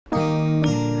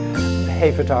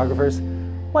Hey photographers,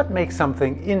 what makes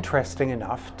something interesting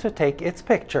enough to take its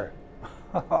picture?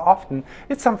 Often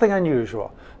it's something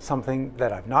unusual, something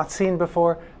that I've not seen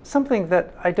before, something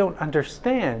that I don't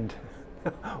understand.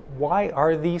 Why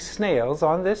are these snails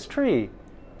on this tree?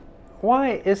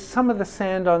 Why is some of the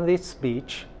sand on this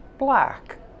beach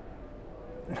black?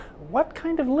 What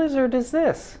kind of lizard is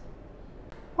this?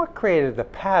 What created the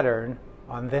pattern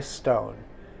on this stone?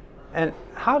 And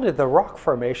how did the rock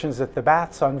formations at the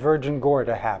baths on Virgin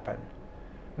Gorda happen?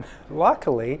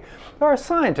 Luckily, there are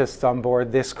scientists on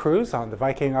board this cruise on the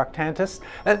Viking Octantis,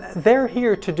 and they're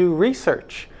here to do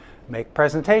research, make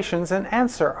presentations, and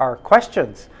answer our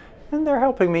questions. And they're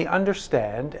helping me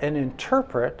understand and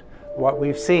interpret what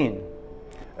we've seen.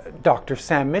 Dr.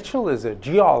 Sam Mitchell is a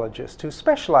geologist who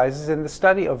specializes in the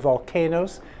study of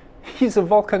volcanoes. He's a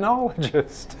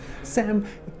volcanologist. Sam,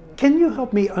 can you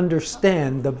help me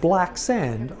understand the black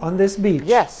sand on this beach?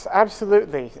 Yes,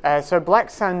 absolutely. So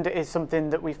black sand is something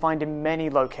that we find in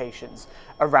many locations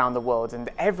around the world,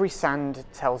 and every sand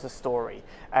tells a story,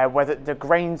 whether the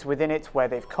grains within it, where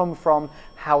they've come from,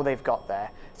 how they've got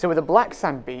there. So with a black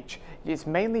sand beach, it's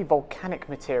mainly volcanic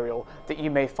material that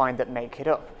you may find that make it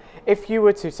up. If you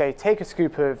were to, say, take a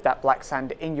scoop of that black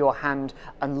sand in your hand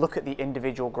and look at the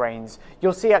individual grains,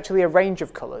 you'll see actually a range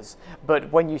of colours,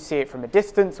 but when you see it from a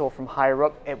distance or from higher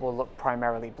up, it will look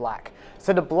primarily black.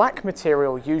 So the black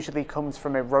material usually comes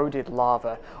from eroded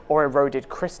lava or eroded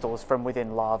crystals from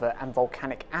within lava and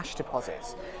volcanic ash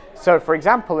deposits. So for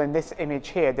example, in this image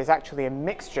here, there's actually a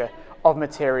mixture of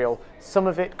material, some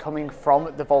of it coming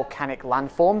from the volcanic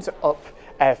landforms up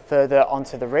further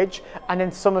onto the ridge, and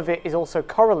then some of it is also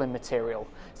coralline material.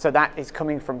 So that is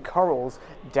coming from corals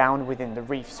down within the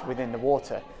reefs, within the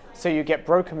water. So you get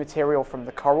broken material from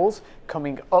the corals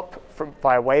coming up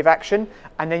via wave action,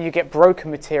 and then you get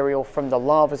broken material from the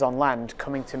lavas on land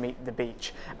coming to meet the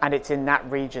beach. And it's in that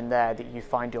region there that you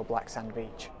find your black sand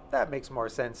beach. That makes more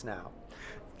sense now.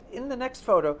 In the next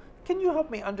photo, can you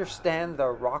help me understand the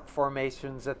rock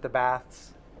formations at the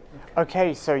baths?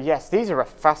 Okay, so yes, these are a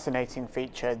fascinating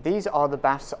feature. These are the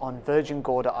baths on Virgin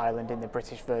Gorda Island in the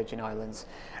British Virgin Islands.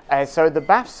 So the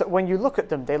baths, when you look at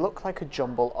them, they look like a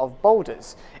jumble of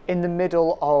boulders in the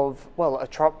middle of, well, a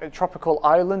tropical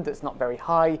island that's not very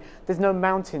high. There's no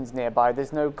mountains nearby,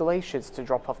 there's no glaciers to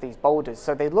drop off these boulders,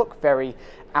 so they look very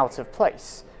out of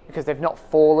place because they've not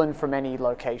fallen from any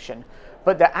location.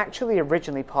 But they're actually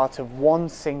originally part of one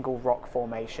single rock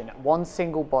formation, one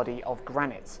single body of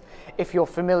granite. If you're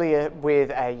familiar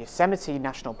with Yosemite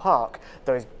National Park,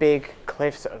 those big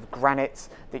cliffs of granite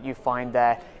that you find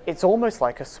there, it's almost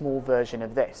like a small version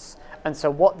of this. And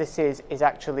so what this is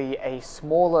actually a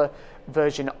smaller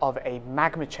version of a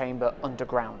magma chamber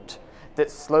underground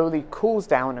that slowly cools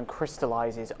down and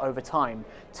crystallizes over time,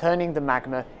 turning the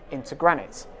magma into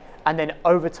granite. And then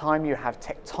over time you have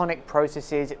tectonic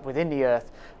processes within the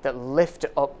earth that lift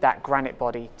up that granite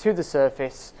body to the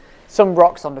surface. Some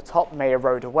rocks on the top may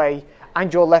erode away,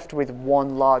 and you're left with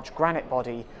one large granite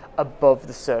body above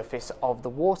the surface of the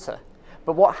water.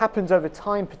 But what happens over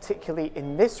time, particularly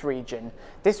in this region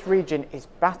is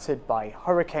battered by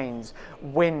hurricanes,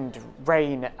 wind,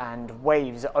 rain, and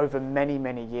waves over many,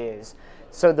 many years.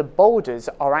 So the boulders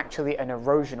are actually an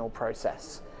erosional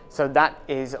process. So that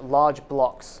is large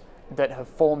blocks that have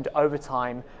formed over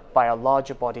time by a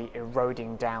larger body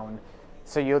eroding down.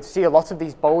 So you'll see a lot of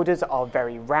these boulders are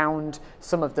very round,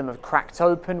 some of them have cracked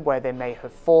open where they may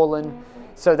have fallen,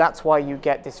 so that's why you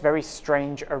get this very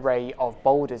strange array of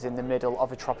boulders in the middle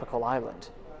of a tropical island.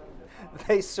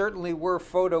 They certainly were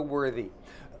photo-worthy.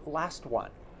 Last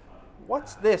one.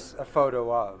 What's this a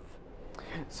photo of?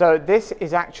 So this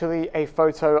is actually a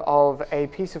photo of a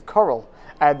piece of coral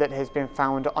that has been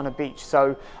found on a beach.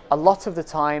 So a lot of the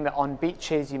time on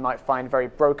beaches you might find very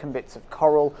broken bits of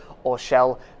coral or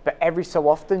shell, but every so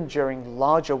often during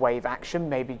larger wave action,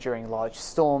 maybe during large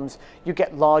storms, you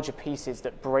get larger pieces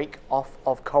that break off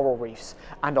of coral reefs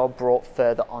and are brought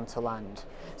further onto land.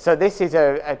 So this is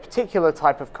a particular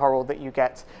type of coral that you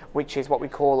get, which is what we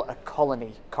call a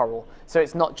colony coral. So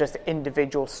it's not just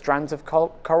individual strands of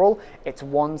coral, it's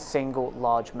one single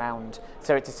large mound.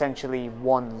 So it's essentially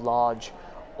one large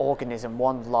organism,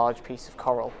 one large piece of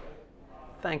coral.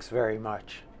 Thanks very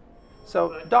much.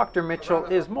 So Dr. Mitchell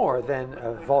is more than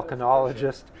a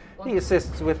volcanologist. He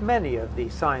assists with many of the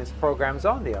science programs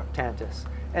on the Octantis,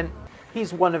 and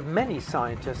he's one of many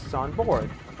scientists on board.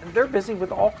 And they're busy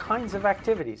with all kinds of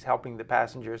activities, helping the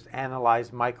passengers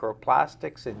analyze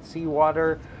microplastics in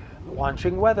seawater,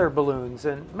 launching weather balloons,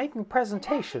 and making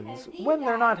presentations when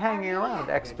they're not hanging around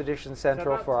Expedition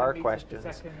Central for our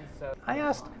questions. I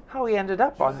asked how he ended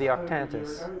up on the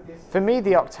Octantis. For me,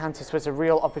 the Octantis was a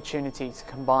real opportunity to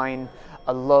combine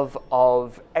a love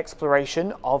of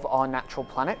exploration of our natural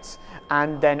planets,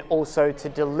 and then also to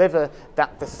deliver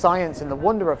the science and the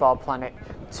wonder of our planet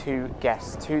to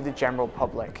guests, to the general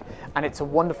public. And it's a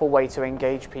wonderful way to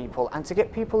engage people and to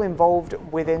get people involved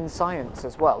within science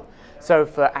as well. So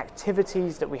for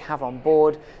activities that we have on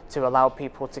board to allow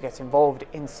people to get involved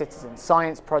in citizen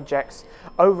science projects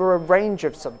over a range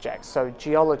of subjects, so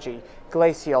geology,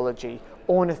 glaciology,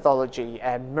 ornithology,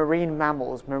 marine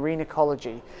mammals, marine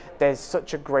ecology, there's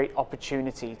such a great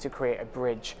opportunity to create a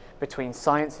bridge between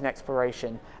science and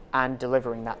exploration and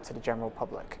delivering that to the general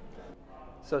public.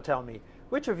 So tell me,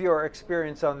 which of your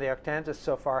experience on the Octantis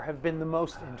so far have been the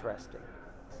most interesting?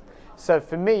 So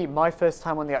for me, my first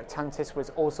time on the Octantis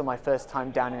was also my first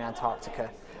time down in Antarctica,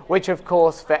 which of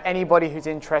course for anybody who's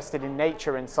interested in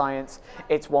nature and science,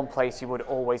 it's one place you would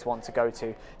always want to go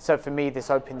to. So for me, this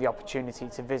opened the opportunity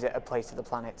to visit a place of the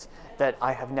planet that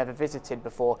I have never visited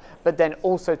before, but then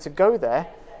also to go there,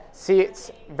 see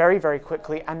it very, very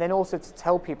quickly, and then also to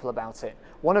tell people about it.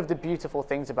 One of the beautiful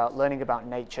things about learning about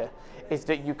nature is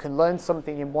that you can learn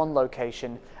something in one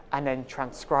location and then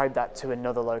transcribe that to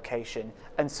another location.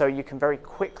 And so you can very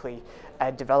quickly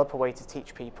develop a way to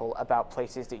teach people about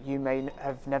places that you may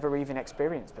have never even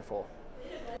experienced before.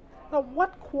 Now,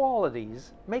 what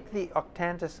qualities make the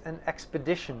Octantis an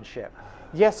expedition ship?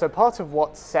 Yes, so part of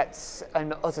what sets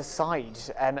us aside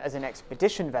as an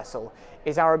expedition vessel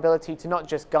is our ability to not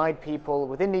just guide people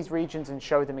within these regions and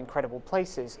show them incredible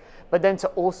places, but then to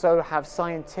also have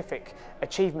scientific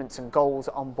achievements and goals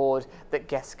on board that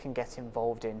guests can get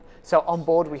involved in. So on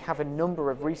board we have a number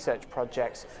of research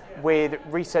projects with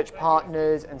research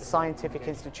partners and scientific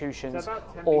institutions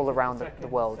all around the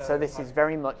world. So this is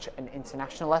very much an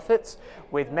international effort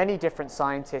with many different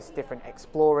scientists, different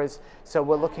explorers. So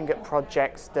we're looking at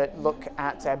projects that look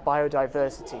at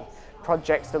biodiversity,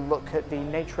 projects that look at the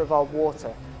nature of our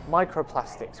water,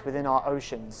 microplastics within our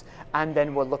oceans, and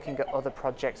then we're looking at other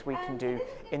projects we can do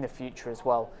in the future as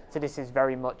well. So this is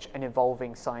very much an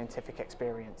evolving scientific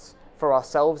experience for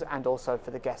ourselves and also for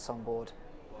the guests on board.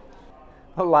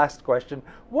 Last question,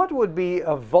 what would be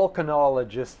a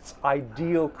volcanologist's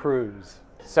ideal cruise?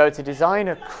 So to design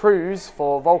a cruise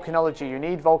for volcanology, you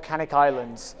need volcanic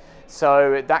islands.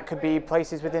 So that could be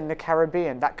places within the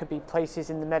Caribbean, that could be places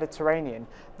in the Mediterranean,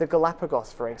 the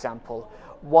Galapagos, for example.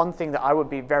 One thing that I would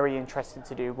be very interested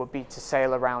to do would be to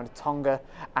sail around Tonga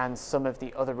and some of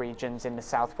the other regions in the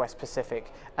Southwest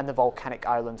Pacific and the volcanic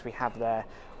islands we have there,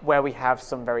 where we have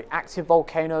some very active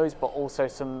volcanoes, but also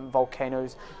some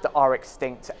volcanoes that are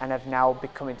extinct and have now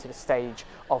become into the stage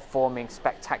of forming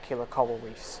spectacular coral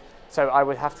reefs. So I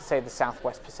would have to say the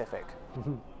Southwest Pacific.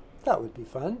 That would be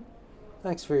fun.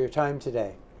 Thanks for your time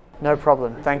today. No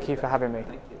problem. Thank you for having me.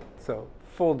 Thank you. So,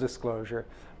 full disclosure,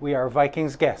 we are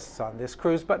Viking's guests on this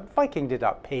cruise, but Viking did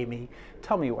not pay me,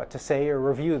 tell me what to say, or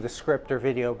review the script or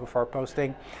video before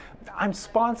posting. I'm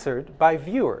sponsored by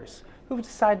viewers who've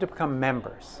decided to become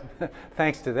members.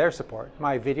 Thanks to their support,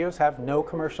 my videos have no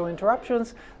commercial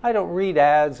interruptions. I don't read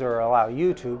ads or allow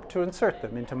YouTube to insert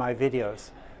them into my videos.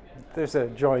 There's a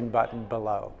join button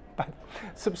below, but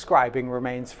subscribing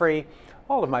remains free.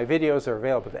 All of my videos are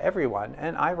available to everyone,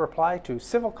 and I reply to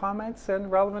civil comments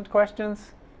and relevant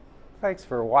questions. Thanks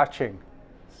for watching.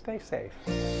 Stay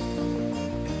safe.